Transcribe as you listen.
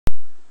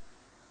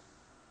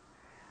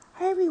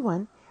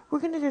everyone. We're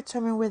going to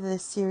determine whether the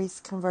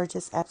series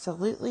converges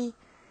absolutely,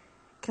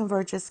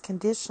 converges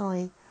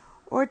conditionally,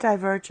 or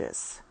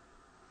diverges.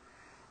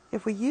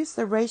 If we use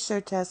the ratio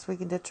test, we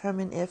can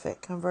determine if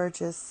it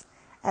converges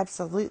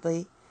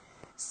absolutely.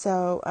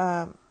 So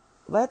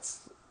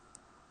let's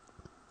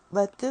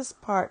let this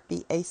part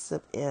be a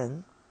sub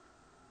n.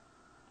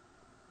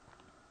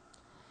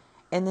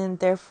 And then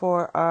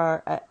therefore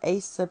our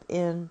a sub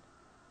n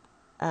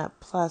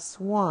plus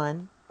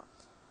 1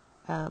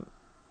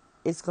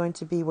 is going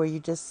to be where you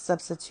just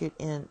substitute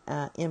in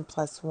n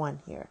plus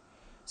 1 here.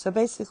 So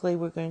basically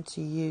we're going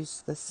to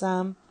use the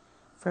sum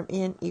from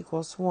n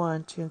equals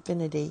 1 to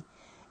infinity,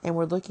 and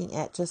we're looking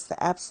at just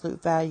the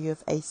absolute value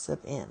of a sub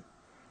n.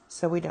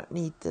 So we don't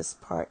need this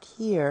part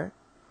here,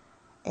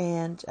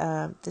 and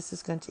this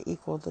is going to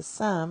equal the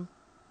sum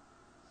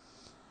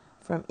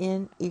from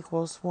n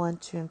equals 1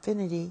 to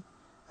infinity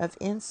of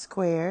n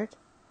squared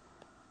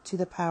to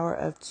the power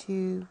of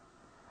 2,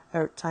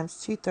 or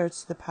times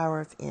 2/3 to the power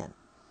of n.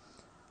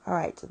 All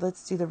right,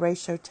 let's do the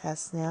ratio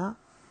test now.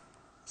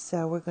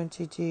 So we're going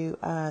to do,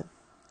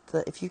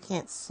 if you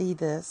can't see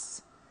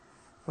this,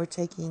 we're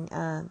taking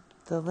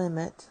the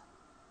limit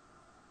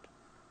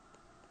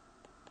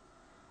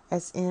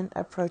as n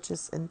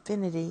approaches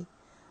infinity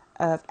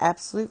of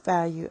absolute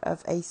value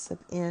of a sub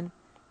n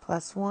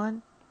plus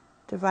 1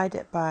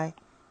 divided by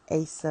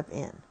a sub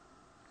n.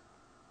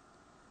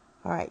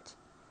 All right,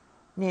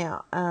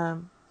 now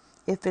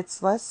if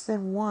it's less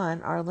than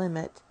 1, our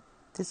limit,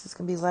 this is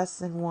going to be less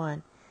than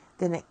 1,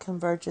 then it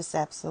converges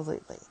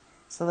absolutely.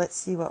 So let's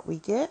see what we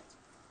get.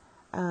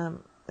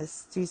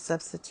 Let's do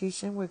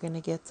substitution. We're going to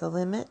get the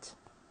limit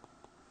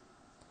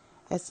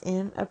as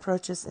n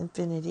approaches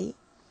infinity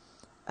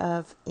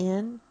of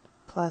n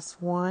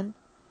plus 1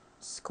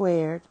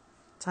 squared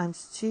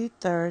times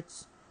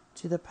 2/3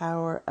 to the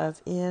power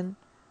of n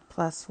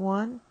plus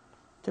 1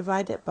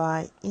 divided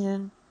by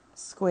n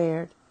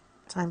squared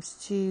times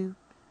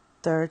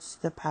 2/3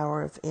 to the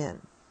power of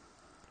n.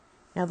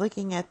 Now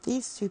looking at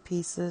these two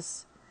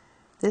pieces,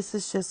 this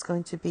is just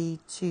going to be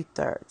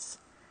 2/3,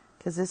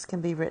 because this can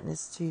be written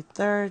as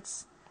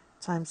 2/3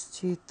 times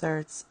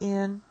 2/3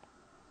 n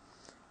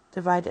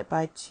divided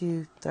by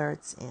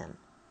 2/3 n,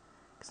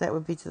 because that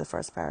would be to the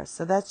first power.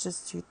 So that's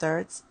just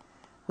 2/3.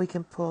 We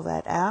can pull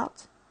that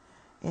out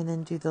and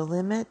then do the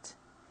limit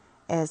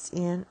as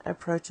n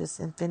approaches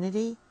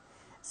infinity.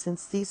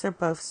 Since these are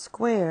both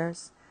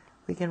squares,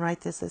 we can write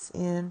this as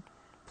n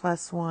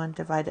plus 1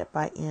 divided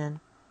by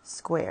n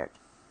squared.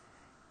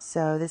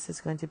 So this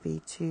is going to be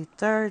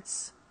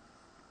 2/3.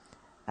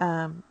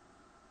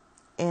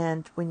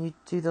 And when you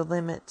do the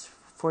limit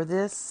for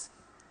this,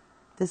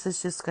 this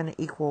is just going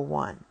to equal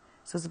 1.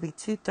 So this will be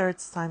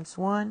 2/3 times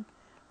 1,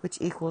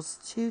 which equals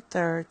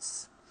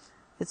 2/3.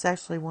 It's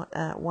actually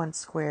 1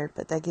 squared,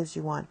 but that gives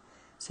you 1.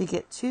 So you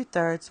get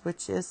 2/3,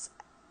 which is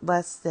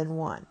less than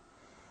 1.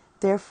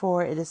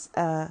 Therefore, it is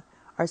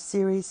our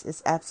series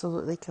is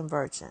absolutely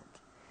convergent.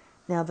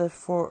 Now,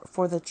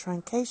 for the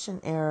truncation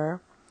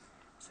error,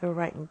 so we're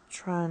writing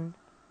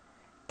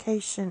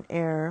truncation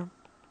error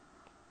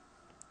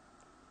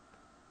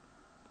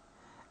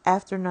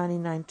after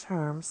 99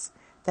 terms,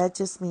 that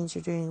just means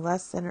you're doing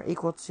less than or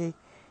equal to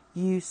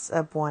u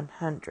sub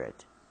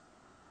 100,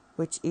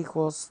 which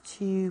equals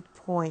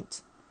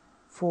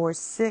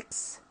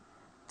 2.46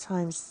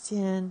 times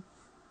 10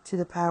 to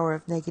the power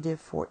of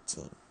negative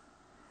 14.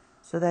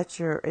 So that's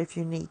if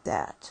you need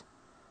that.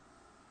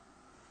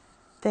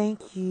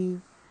 Thank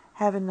you.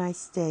 Have a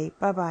nice day.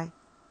 Bye-bye.